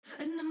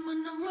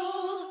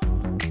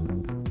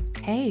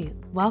Hey,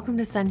 welcome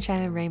to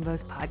Sunshine and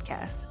Rainbows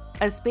podcast,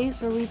 a space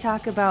where we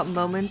talk about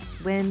moments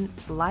when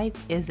life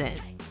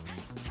isn't.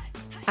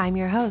 I'm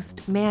your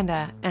host,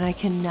 Manda, and I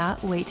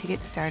cannot wait to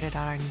get started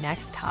on our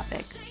next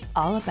topic,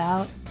 all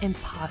about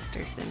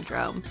imposter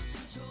syndrome.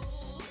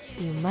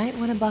 You might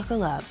want to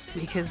buckle up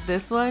because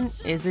this one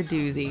is a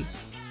doozy.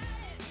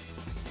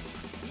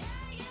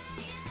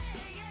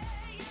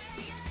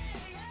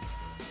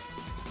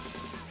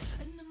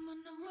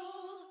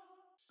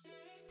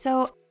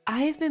 So,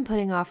 I've been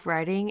putting off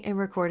writing and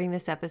recording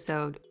this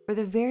episode for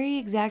the very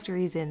exact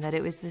reason that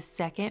it was the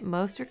second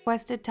most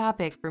requested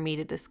topic for me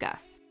to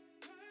discuss.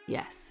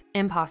 Yes,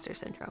 imposter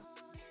syndrome.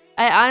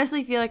 I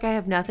honestly feel like I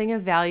have nothing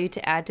of value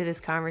to add to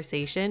this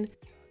conversation,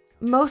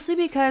 mostly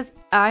because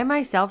I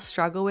myself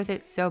struggle with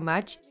it so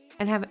much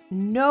and have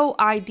no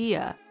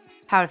idea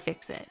how to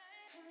fix it.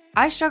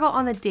 I struggle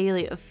on the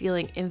daily of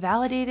feeling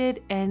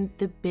invalidated and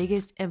the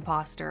biggest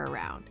imposter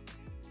around.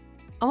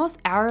 Almost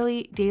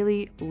hourly,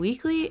 daily,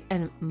 weekly,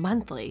 and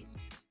monthly,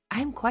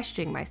 I'm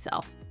questioning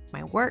myself,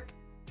 my work,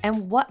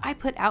 and what I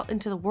put out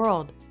into the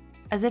world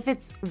as if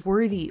it's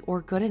worthy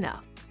or good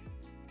enough.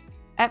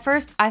 At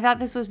first, I thought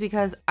this was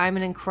because I'm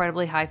an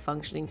incredibly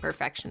high-functioning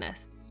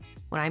perfectionist.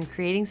 When I'm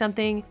creating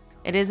something,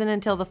 it isn't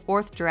until the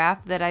fourth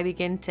draft that I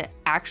begin to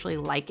actually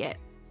like it.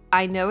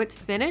 I know it's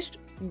finished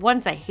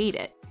once I hate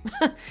it.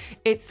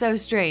 It's so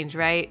strange,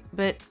 right?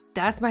 But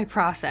that's my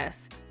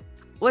process.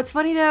 What's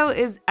funny though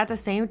is at the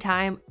same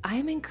time,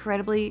 I'm an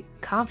incredibly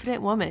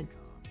confident woman.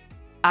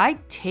 I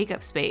take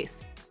up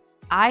space.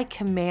 I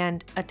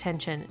command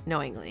attention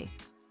knowingly.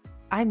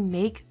 I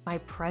make my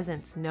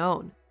presence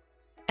known.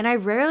 And I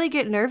rarely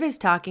get nervous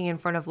talking in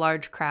front of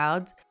large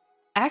crowds.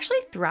 I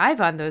actually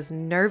thrive on those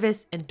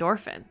nervous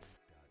endorphins.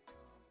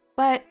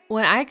 But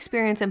when I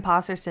experience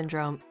imposter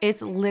syndrome,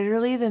 it's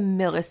literally the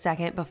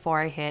millisecond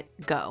before I hit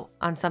go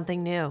on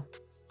something new.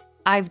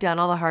 I've done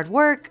all the hard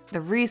work,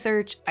 the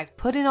research, I've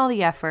put in all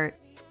the effort,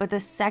 but the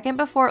second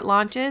before it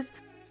launches,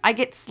 I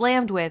get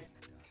slammed with,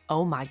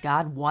 oh my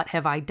God, what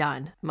have I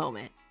done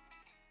moment.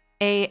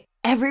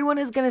 Everyone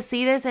is going to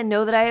see this and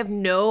know that I have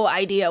no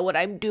idea what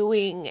I'm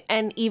doing.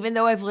 And even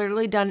though I've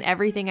literally done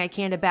everything I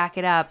can to back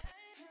it up,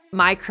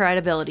 my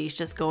credibility is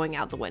just going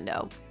out the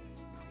window.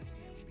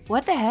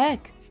 What the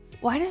heck?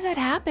 Why does that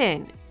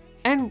happen?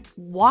 And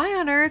why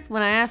on earth,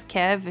 when I ask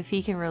Kev if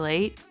he can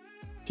relate,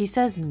 he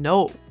says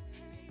no.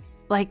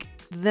 Like,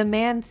 the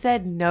man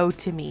said no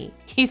to me.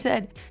 He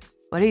said,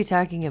 what are you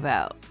talking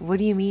about? What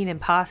do you mean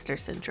imposter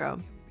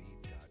syndrome?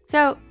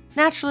 So,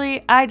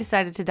 naturally, I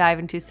decided to dive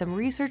into some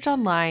research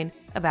online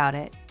about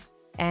it.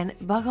 And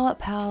buckle up,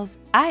 pals,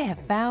 I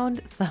have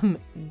found some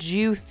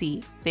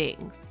juicy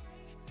things.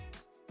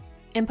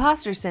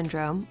 Imposter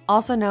syndrome,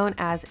 also known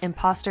as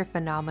imposter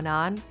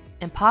phenomenon,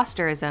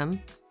 imposterism,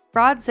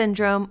 fraud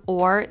syndrome,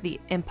 or the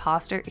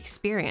imposter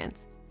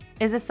experience,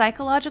 is a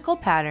psychological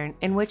pattern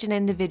in which an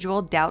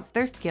individual doubts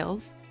their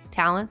skills,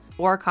 talents,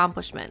 or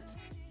accomplishments,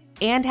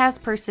 and has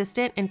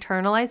persistent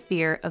internalized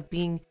fear of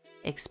being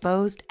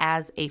exposed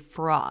as a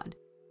fraud.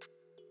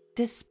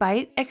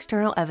 Despite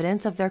external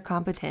evidence of their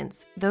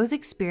competence, those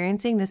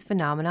experiencing this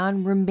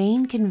phenomenon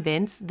remain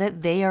convinced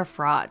that they are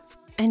frauds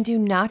and do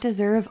not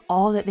deserve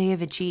all that they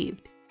have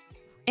achieved.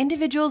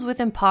 Individuals with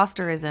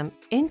imposterism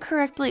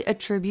incorrectly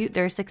attribute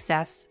their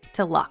success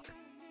to luck,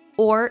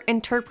 or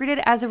interpret it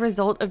as a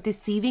result of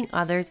deceiving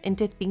others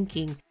into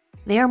thinking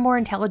they are more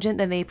intelligent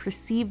than they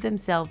perceive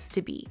themselves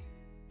to be.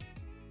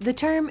 The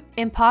term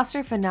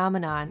imposter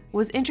phenomenon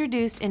was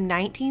introduced in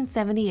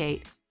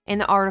 1978 in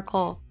the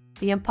article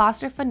The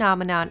Imposter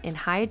Phenomenon in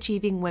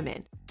High-Achieving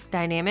Women,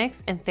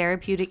 Dynamics and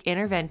Therapeutic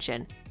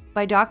Intervention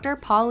by Dr.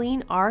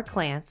 Pauline R.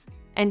 Clance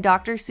and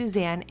Dr.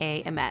 Suzanne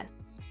A. Imes.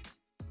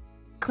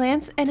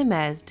 Clance and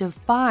Imes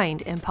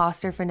defined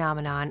imposter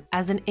phenomenon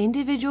as an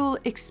individual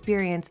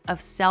experience of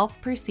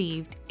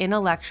self-perceived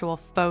intellectual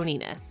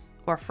phoniness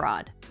or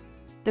fraud.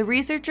 The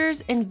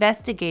researchers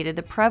investigated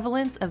the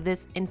prevalence of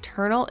this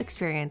internal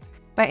experience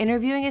by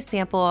interviewing a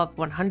sample of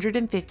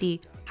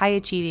 150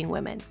 high-achieving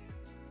women.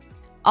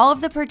 All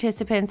of the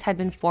participants had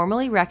been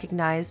formally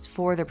recognized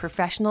for their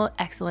professional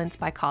excellence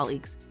by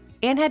colleagues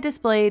and had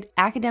displayed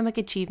academic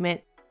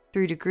achievement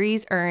through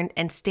degrees earned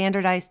and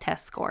standardized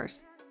test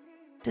scores.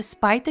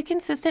 Despite the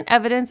consistent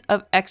evidence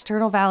of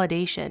external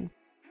validation,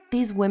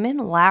 these women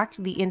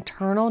lacked the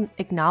internal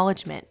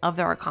acknowledgement of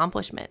their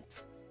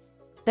accomplishments.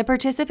 The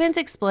participants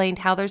explained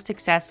how their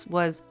success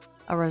was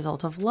a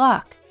result of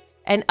luck,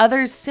 and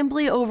others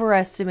simply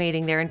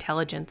overestimating their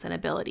intelligence and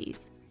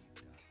abilities.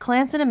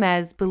 Clance and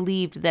Imes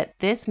believed that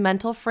this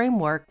mental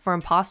framework for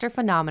imposter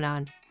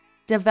phenomenon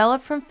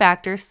developed from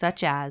factors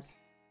such as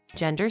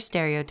gender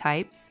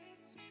stereotypes,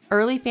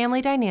 early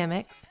family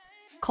dynamics,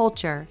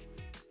 culture,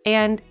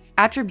 and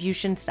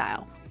attribution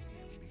style.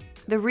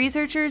 The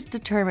researchers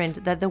determined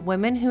that the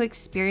women who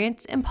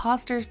experienced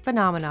imposter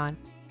phenomenon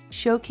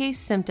showcased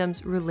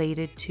symptoms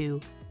related to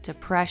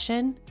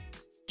depression,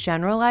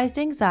 generalized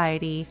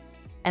anxiety,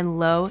 and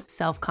low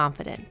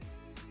self-confidence.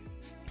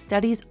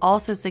 Studies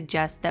also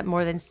suggest that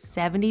more than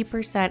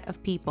 70%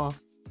 of people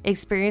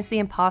experience the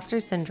imposter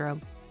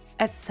syndrome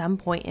at some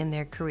point in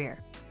their career.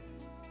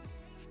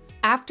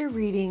 After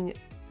reading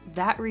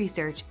that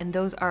research and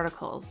those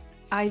articles,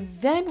 I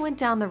then went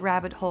down the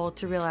rabbit hole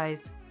to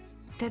realize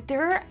that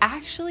there are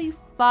actually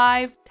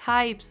 5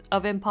 types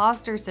of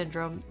imposter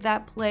syndrome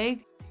that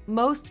plague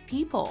most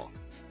people.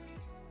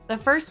 The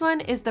first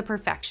one is the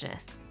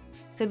perfectionist.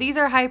 So these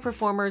are high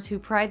performers who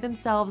pride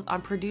themselves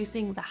on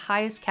producing the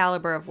highest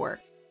caliber of work.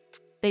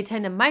 They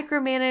tend to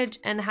micromanage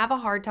and have a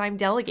hard time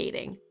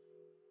delegating.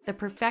 The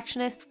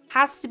perfectionist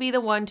has to be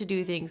the one to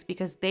do things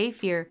because they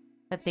fear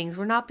that things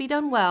will not be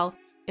done well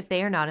if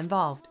they are not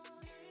involved.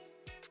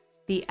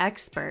 The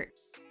expert.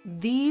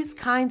 These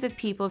kinds of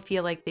people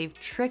feel like they've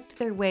tricked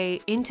their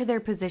way into their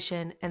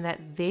position and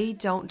that they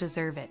don't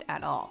deserve it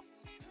at all.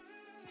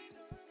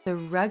 The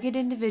rugged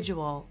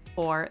individual,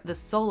 or the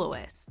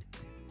soloist.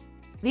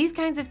 These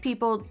kinds of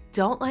people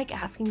don't like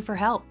asking for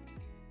help.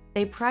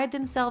 They pride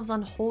themselves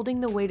on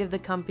holding the weight of the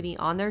company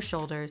on their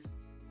shoulders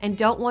and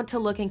don't want to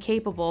look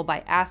incapable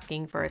by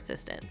asking for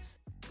assistance.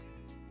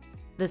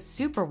 The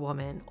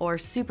superwoman, or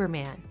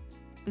superman.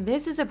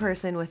 This is a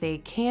person with a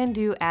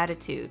can-do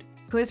attitude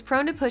who is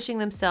prone to pushing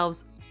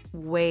themselves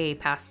way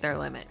past their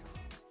limits.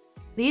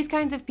 These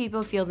kinds of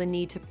people feel the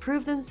need to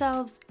prove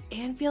themselves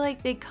and feel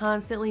like they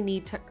constantly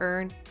need to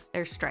earn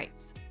their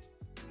stripes.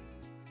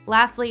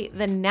 Lastly,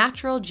 the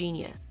natural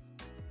genius.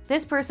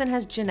 This person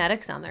has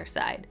genetics on their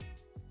side.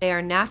 They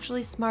are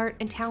naturally smart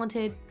and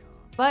talented,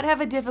 but have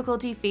a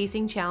difficulty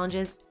facing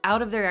challenges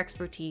out of their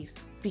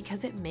expertise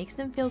because it makes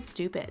them feel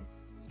stupid.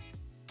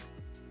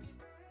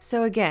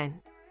 So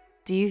again,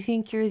 do you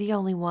think you're the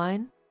only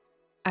one?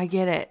 I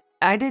get it.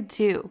 I did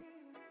too.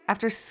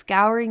 After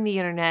scouring the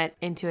internet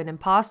into an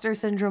imposter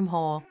syndrome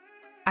hole,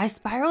 I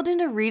spiraled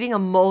into reading a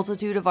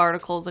multitude of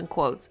articles and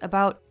quotes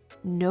about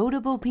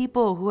notable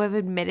people who have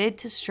admitted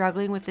to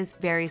struggling with this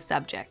very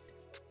subject.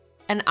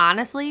 And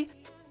honestly,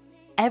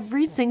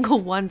 every single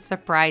one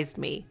surprised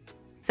me.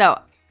 So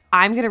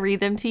I'm going to read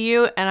them to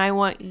you, and I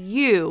want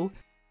you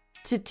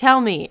to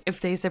tell me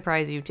if they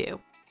surprise you too.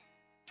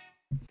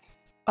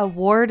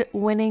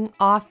 Award-winning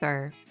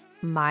author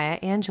Maya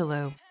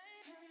Angelou.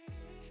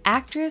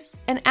 Actress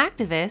and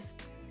activist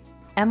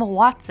Emma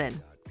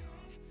Watson.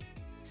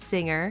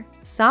 Singer,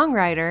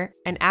 songwriter,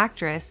 and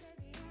actress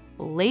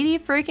Lady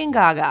freaking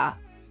Gaga.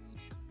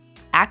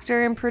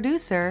 Actor and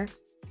producer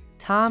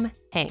Tom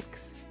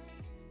Hanks.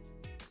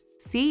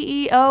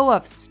 CEO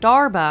of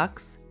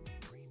Starbucks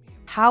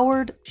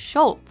Howard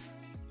Schultz.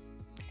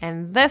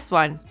 And this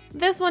one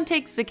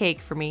takes the cake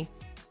for me.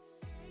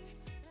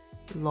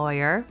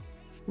 Lawyer,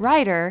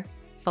 writer,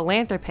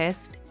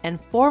 philanthropist, and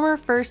former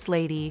First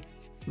Lady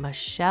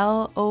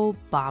Michelle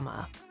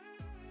Obama.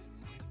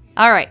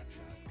 All right.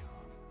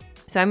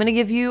 So I'm going to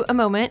give you a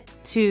moment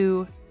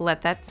to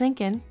let that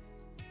sink in.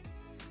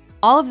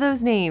 All of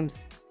those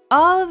names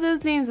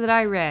that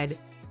I read,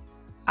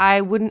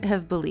 I wouldn't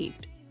have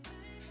believed.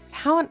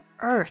 How on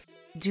earth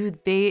do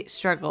they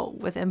struggle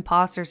with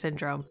imposter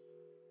syndrome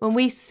when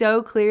we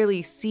so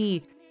clearly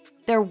see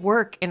their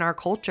work in our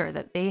culture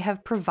that they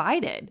have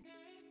provided?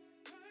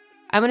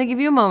 I'm going to give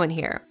you a moment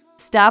here.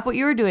 Stop what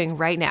you are doing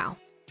right now.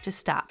 Just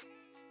stop.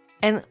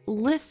 And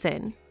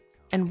listen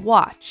and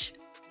watch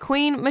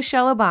Queen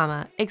Michelle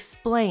Obama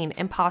explain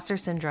imposter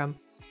syndrome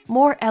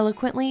more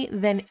eloquently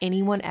than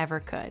anyone ever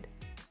could.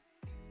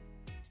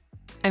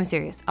 I'm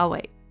serious, I'll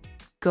wait.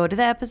 Go to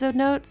the episode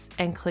notes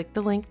and click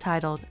the link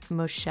titled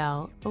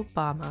Michelle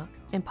Obama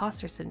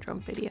Imposter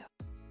Syndrome video.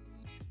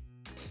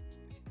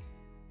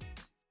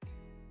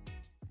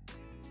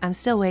 I'm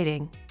still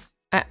waiting.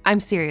 I'm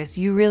serious,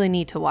 you really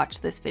need to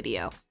watch this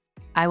video.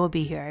 I will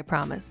be here, I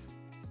promise.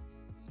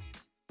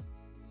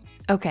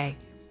 Okay,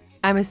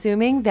 I'm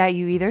assuming that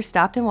you either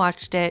stopped and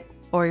watched it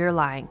or you're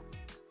lying.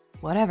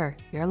 Whatever,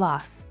 your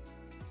loss.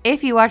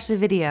 If you watched the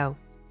video,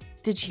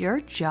 did your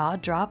jaw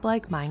drop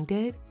like mine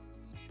did?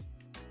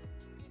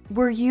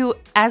 Were you,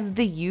 as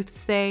the youth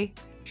say,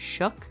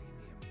 shook?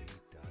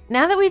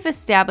 Now that we've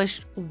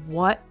established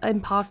what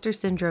imposter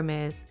syndrome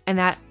is and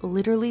that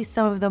literally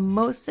some of the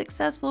most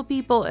successful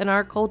people in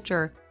our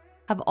culture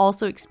have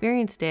also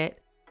experienced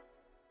it,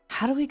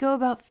 how do we go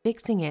about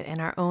fixing it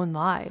in our own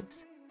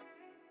lives?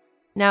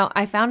 Now,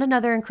 I found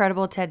another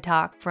incredible TED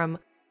Talk from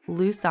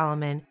Lou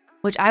Solomon,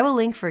 which I will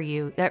link for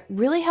you, that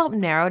really helped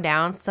narrow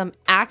down some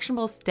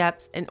actionable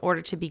steps in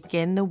order to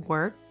begin the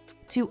work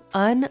to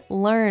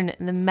unlearn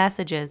the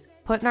messages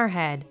put in our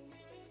head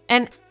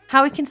and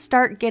how we can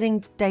start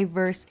getting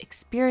diverse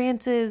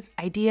experiences,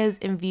 ideas,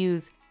 and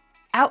views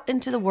out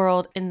into the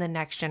world in the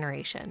next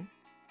generation.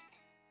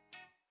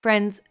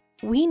 Friends,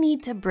 we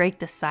need to break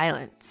the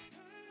silence.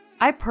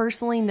 I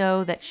personally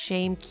know that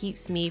shame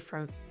keeps me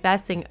from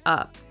fessing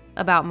up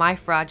about my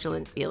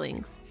fraudulent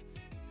feelings.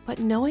 But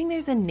knowing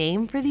there's a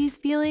name for these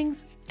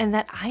feelings and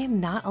that I am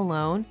not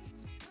alone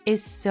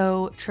is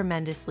so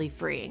tremendously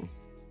freeing.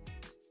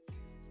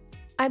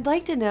 I'd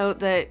like to note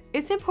that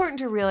it's important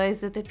to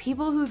realize that the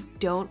people who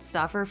don't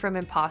suffer from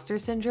imposter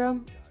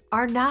syndrome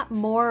are not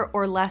more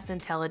or less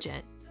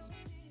intelligent.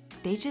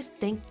 they just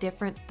think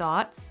different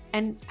thoughts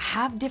and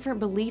have different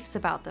beliefs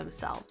about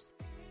themselves.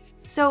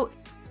 So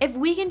if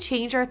we can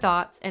change our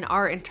thoughts and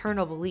our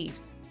internal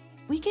beliefs,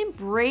 we can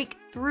break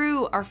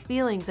through our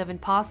feelings of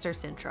imposter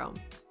syndrome.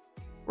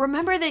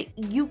 Remember that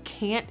you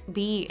can't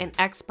be an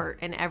expert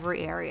in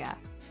every area.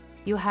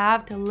 You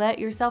have to let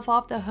yourself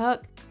off the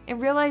hook and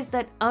realize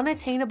that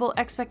unattainable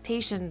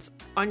expectations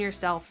on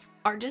yourself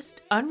are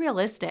just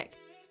unrealistic.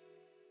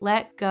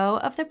 Let go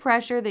of the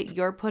pressure that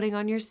you're putting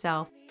on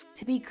yourself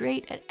to be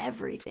great at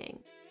everything.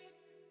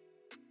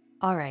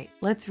 All right,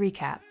 let's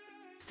recap.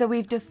 So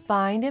we've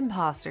defined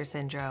imposter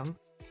syndrome.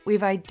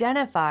 We've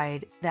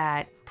identified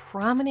that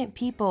prominent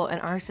people in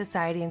our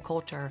society and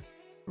culture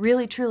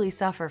really truly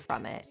suffer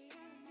from it.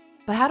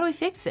 But how do we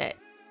fix it?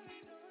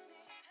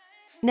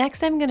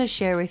 Next, I'm going to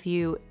share with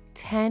you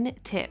 10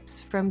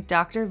 tips from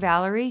Dr.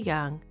 Valerie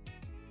Young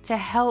to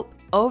help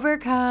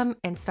overcome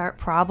and start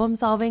problem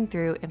solving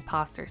through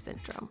imposter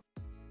syndrome.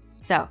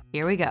 So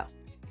here we go.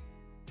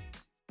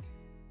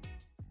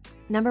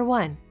 Number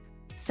 1,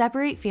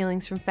 separate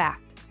feelings from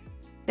fact.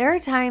 There are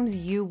times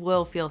you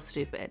will feel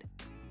stupid.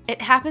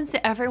 It happens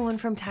to everyone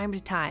from time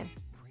to time.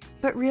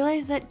 But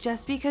realize that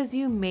just because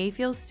you may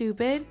feel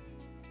stupid,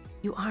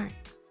 you aren't.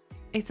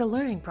 It's a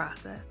learning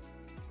process.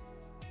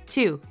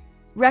 2,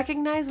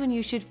 recognize when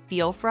you should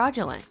feel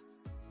fraudulent.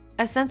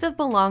 A sense of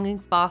belonging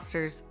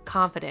fosters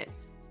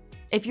confidence.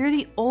 If you're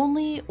the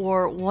only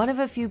or one of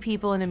a few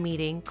people in a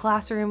meeting,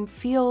 classroom,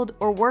 field,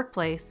 or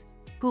workplace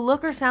who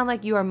look or sound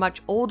like you are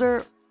much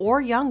older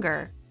or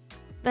younger,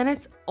 then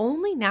it's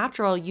only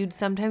natural you'd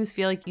sometimes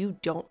feel like you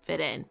don't fit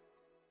in.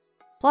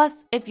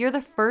 Plus, if you're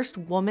the first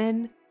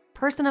woman,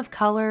 person of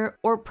color,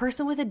 or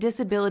person with a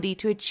disability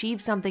to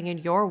achieve something in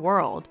your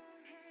world,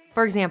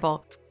 for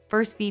example,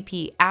 first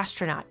VP,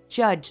 astronaut,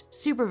 judge,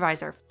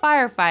 supervisor,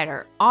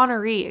 firefighter,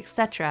 honoree,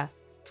 etc.,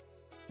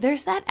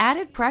 there's that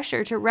added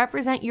pressure to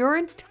represent your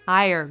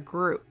entire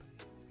group.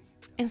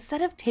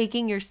 Instead of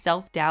taking your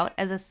self-doubt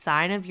as a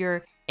sign of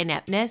your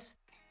ineptness,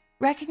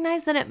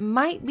 recognize that it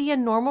might be a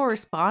normal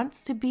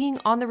response to being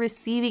on the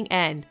receiving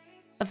end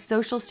of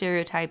social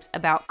stereotypes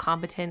about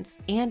competence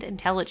and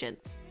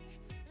intelligence.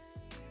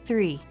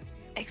 3,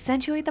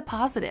 accentuate the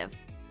positive.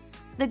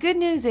 The good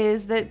news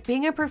is that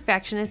being a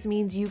perfectionist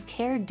means you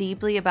care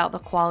deeply about the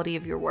quality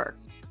of your work.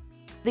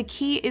 The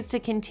key is to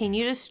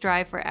continue to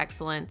strive for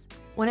excellence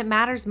when it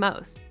matters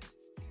most.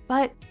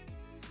 But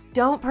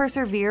don't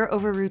persevere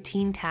over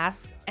routine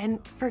tasks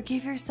and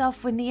forgive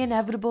yourself when the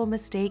inevitable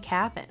mistake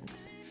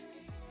happens.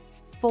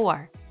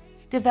 4,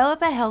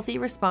 develop a healthy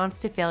response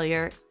to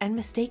failure and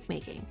mistake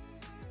making.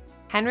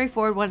 Henry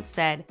Ford once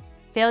said,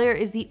 "Failure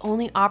is the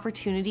only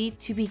opportunity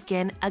to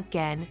begin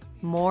again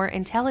more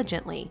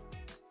intelligently."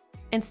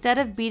 Instead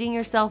of beating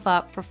yourself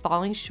up for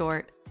falling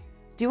short,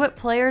 do what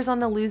players on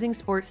the losing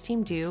sports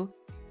team do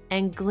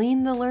and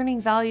glean the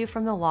learning value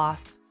from the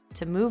loss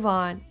to move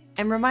on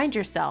and remind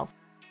yourself,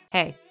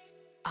 hey,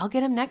 I'll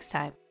get him next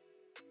time.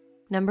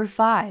 Number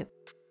 5,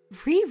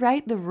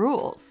 rewrite the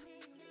rules.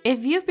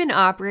 If you've been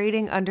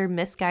operating under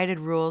misguided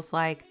rules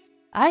like,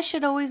 I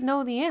should always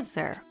know the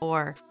answer,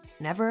 or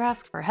never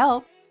ask for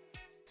help,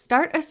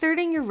 start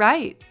asserting your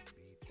rights.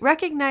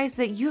 Recognize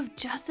that you have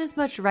just as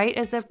much right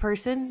as the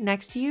person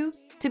next to you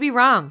to be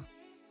wrong,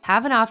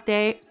 have an off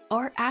day,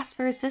 or ask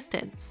for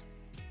assistance.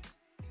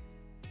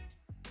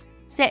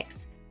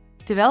 6,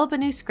 develop a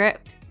new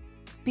script.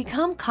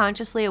 Become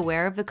consciously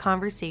aware of the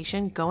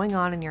conversation going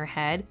on in your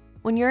head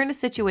when you're in a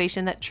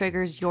situation that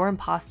triggers your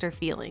imposter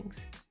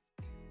feelings.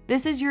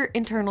 This is your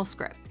internal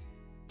script.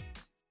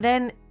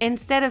 Then,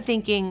 instead of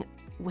thinking,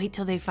 wait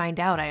till they find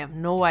out I have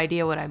no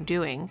idea what I'm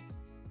doing,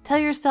 tell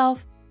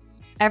yourself,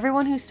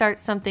 everyone who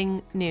starts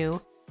something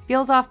new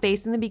feels off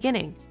base in the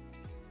beginning.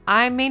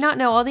 I may not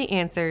know all the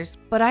answers,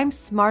 but I'm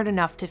smart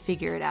enough to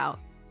figure it out.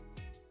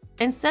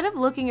 Instead of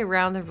looking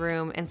around the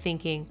room and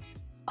thinking,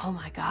 oh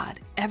my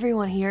God,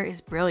 everyone here is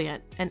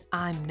brilliant and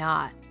I'm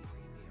not,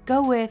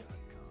 go with,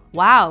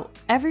 wow,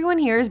 everyone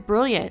here is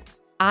brilliant.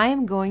 I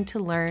am going to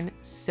learn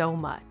so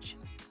much.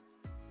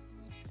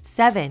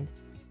 7,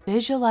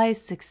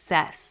 visualize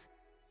success.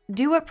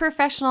 Do what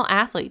professional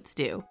athletes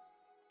do.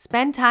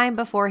 Spend time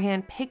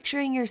beforehand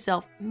picturing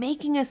yourself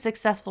making a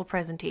successful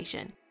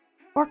presentation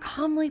or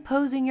calmly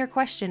posing your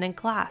question in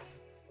class.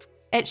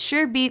 It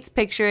sure beats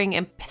picturing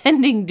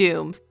impending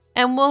doom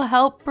and will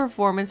help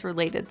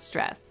performance-related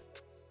stress.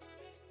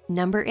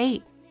 Number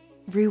 8,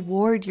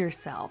 reward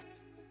yourself.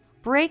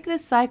 Break the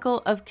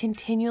cycle of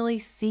continually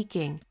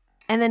seeking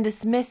and then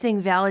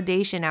dismissing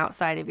validation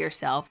outside of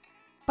yourself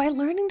by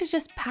learning to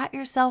just pat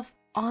yourself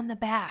on the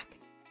back.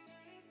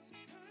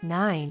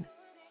 9,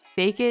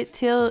 fake it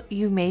till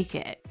you make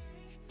it.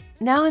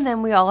 Now and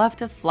then we all have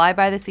to fly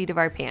by the seat of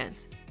our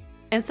pants.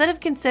 Instead of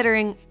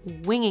considering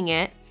winging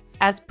it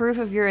as proof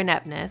of your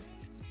ineptness,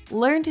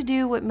 learn to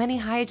do what many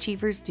high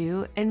achievers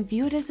do and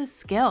view it as a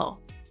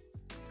skill.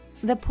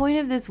 The point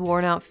of this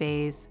worn out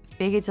phase,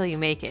 fake it till you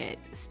make it,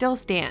 still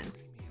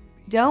stands.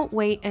 Don't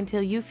wait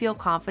until you feel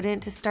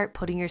confident to start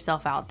putting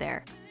yourself out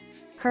there.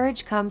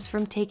 Courage comes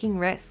from taking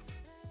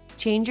risks.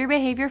 Change your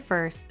behavior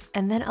first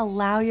and then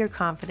allow your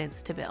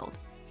confidence to build.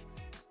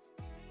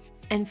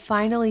 And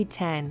finally,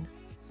 10,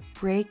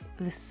 break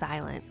the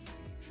silence.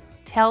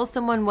 Tell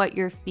someone what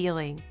you're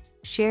feeling.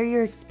 Share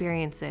your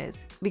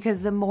experiences,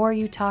 because the more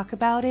you talk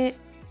about it,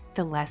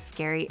 the less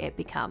scary it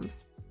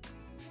becomes.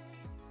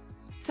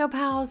 So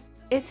pals,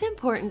 it's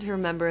important to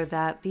remember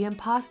that the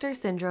imposter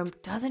syndrome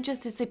doesn't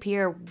just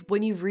disappear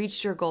when you've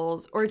reached your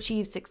goals or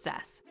achieved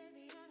success.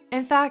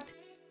 In fact,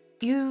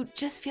 you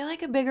just feel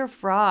like a bigger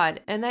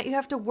fraud and that you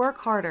have to work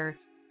harder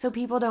so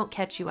people don't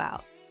catch you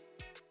out.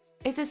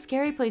 It's a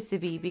scary place to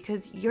be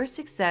because your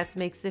success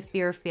makes the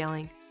fear of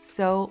failing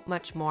so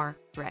much more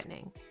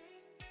threatening.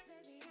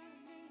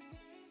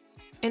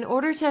 In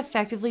order to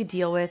effectively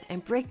deal with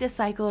and break the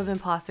cycle of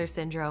imposter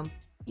syndrome,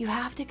 you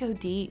have to go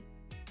deep.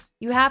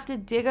 You have to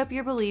dig up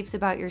your beliefs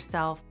about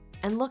yourself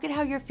and look at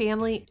how your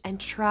family and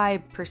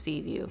tribe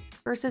perceive you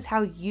versus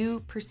how you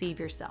perceive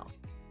yourself.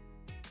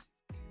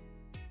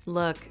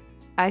 Look,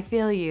 I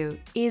feel you.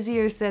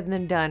 Easier said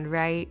than done,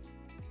 right?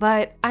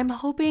 But I'm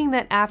hoping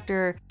that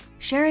after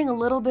sharing a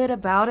little bit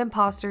about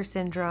imposter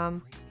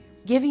syndrome,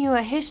 giving you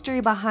a history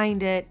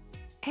behind it,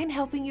 and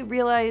helping you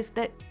realize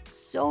that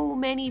so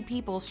many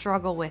people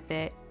struggle with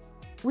it,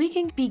 we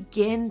can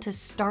begin to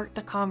start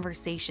the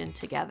conversation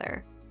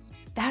together.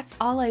 That's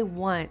all I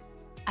want.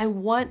 I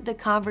want the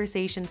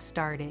conversation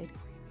started.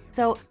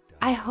 So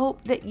I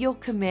hope that you'll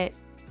commit,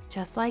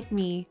 just like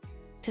me,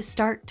 to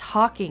start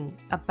talking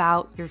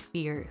about your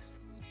fears.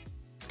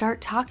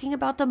 Start talking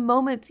about the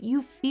moments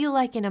you feel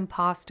like an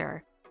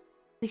imposter.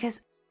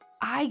 Because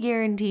I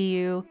guarantee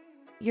you,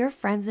 your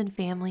friends and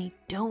family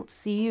don't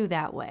see you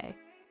that way.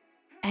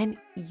 And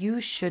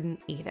you shouldn't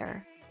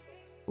either.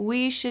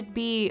 We should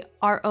be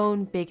our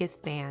own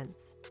biggest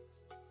fans.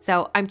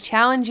 So I'm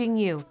challenging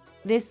you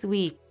this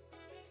week.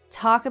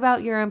 Talk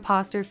about your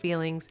imposter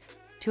feelings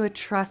to a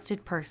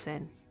trusted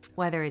person,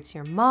 whether it's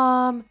your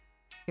mom,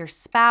 your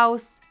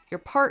spouse, your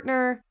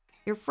partner,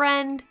 your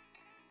friend,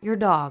 your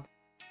dog.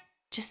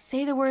 Just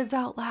say the words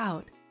out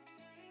loud.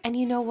 And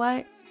you know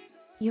what?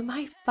 You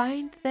might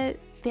find that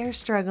they're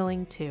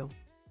struggling too.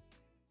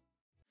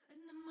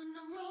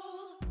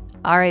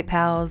 All right,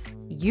 pals,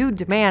 you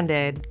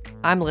demanded.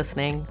 I'm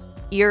listening.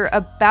 You're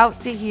about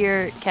to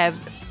hear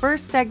Kev's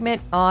first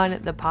segment on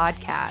the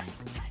podcast.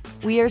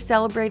 We are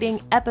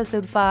celebrating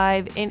episode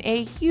 5 in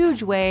a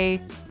huge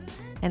way.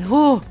 And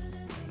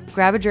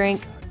grab a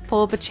drink,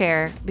 pull up a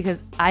chair,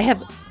 because I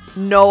have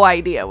no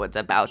idea what's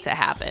about to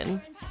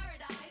happen.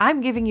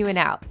 I'm giving you an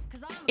out.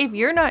 If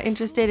you're not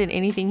interested in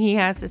anything he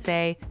has to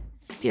say,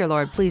 dear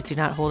Lord, please do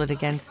not hold it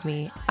against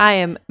me. I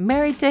am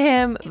married to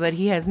him, but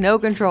he has no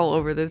control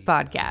over this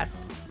podcast.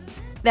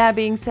 That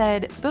being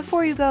said,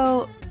 before you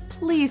go,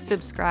 please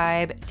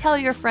subscribe, tell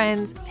your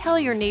friends, tell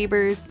your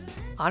neighbors.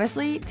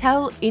 Honestly,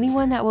 tell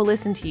anyone that will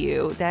listen to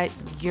you that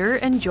you're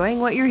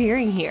enjoying what you're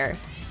hearing here.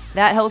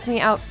 That helps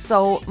me out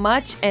so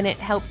much, and it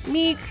helps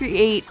me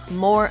create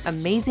more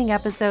amazing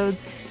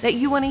episodes that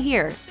you want to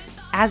hear.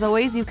 As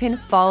always, you can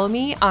follow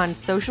me on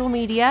social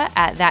media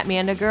at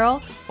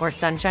ThatMandaGirl or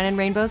Sunshine and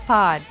Rainbows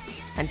Pod.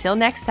 Until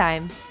next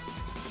time.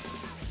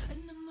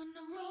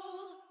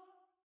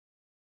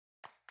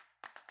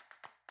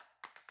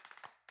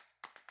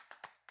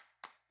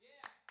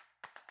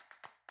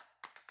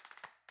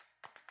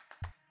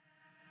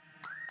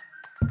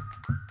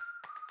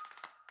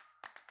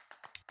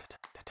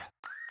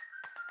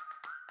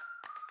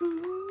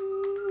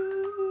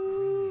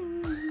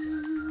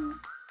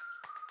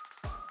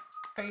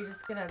 Are you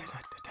just gonna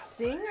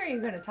sing or are you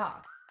gonna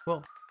talk?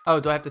 Well,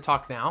 do I have to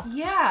talk now?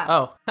 Yeah.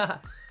 Oh,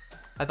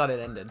 I thought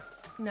it ended.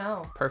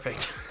 No.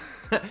 Perfect.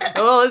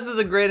 Well, this is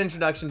a great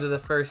introduction to the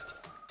first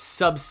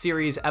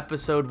sub-series,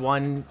 episode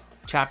 1,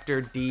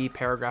 chapter D,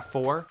 paragraph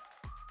 4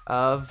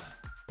 of,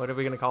 what are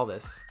we gonna call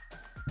this?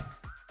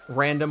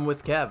 Random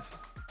with Kev.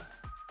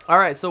 All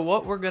right, so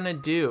what we're gonna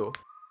do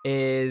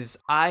is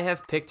I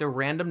have picked a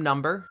random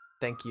number,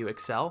 thank you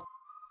Excel,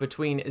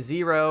 between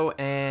 0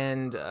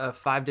 and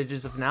 5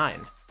 digits of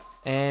 9.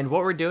 And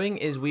what we're doing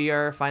is we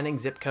are finding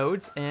zip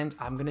codes, and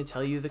I'm going to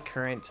tell you the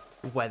current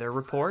weather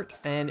report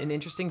and an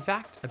interesting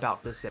fact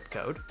about this zip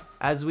code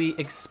as we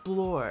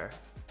explore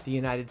the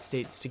United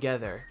States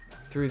together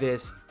through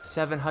this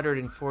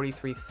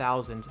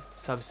 743,000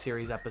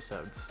 sub-series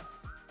episodes.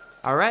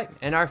 All right,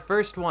 and our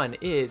first one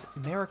is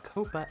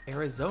Maricopa,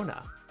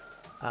 Arizona.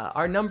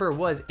 Our number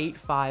was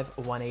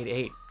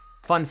 85188.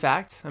 Fun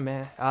fact,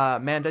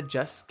 Amanda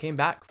just came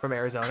back from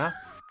Arizona.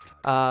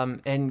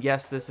 And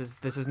yes, this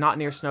is not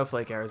near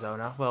Snowflake,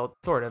 Arizona. Well,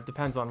 sort of,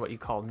 depends on what you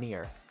call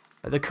near.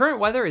 The current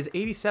weather is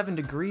 87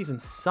 degrees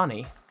and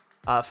sunny.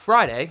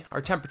 Friday,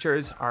 our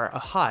temperatures are a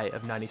high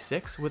of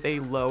 96 with a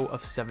low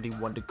of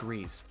 71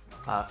 degrees.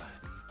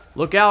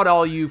 Look out,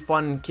 all you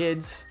fun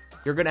kids.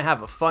 You're going to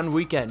have a fun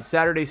weekend.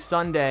 Saturday,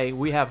 Sunday,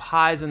 we have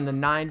highs in the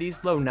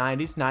 90s, low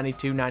 90s,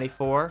 92,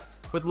 94,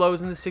 with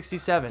lows in the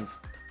 67s.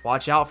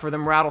 Watch out for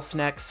them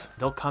rattlesnakes.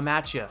 They'll come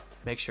at you.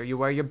 Make sure you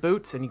wear your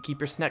boots and you keep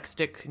your snack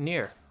stick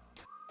near.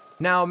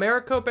 Now,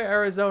 Maricopa,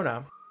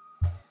 Arizona,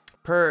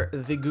 per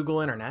the Google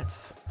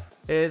Internets,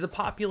 is a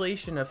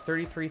population of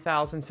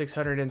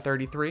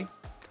 33,633.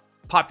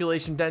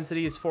 Population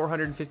density is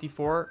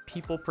 454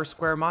 people per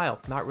square mile.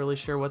 Not really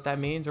sure what that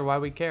means or why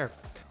we care.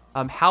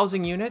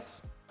 Housing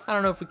units, I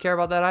don't know if we care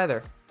about that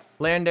either.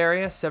 Land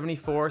area,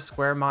 74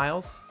 square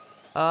miles.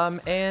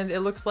 And it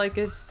looks like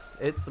it's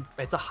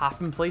a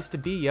hopping place to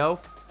be, yo.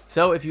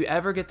 So if you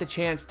ever get the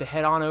chance to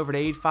head on over to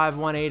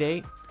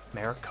 85188,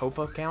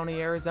 Maricopa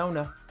County,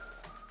 Arizona,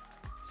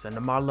 send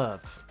them our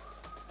love.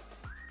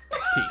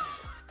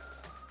 Peace.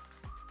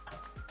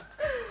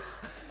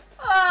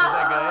 Was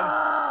that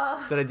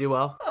good? Did I do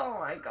well? Oh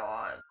my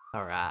god.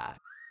 All right.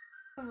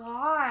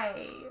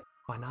 Why?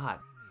 Why not?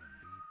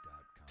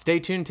 Stay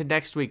tuned to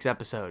next week's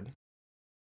episode.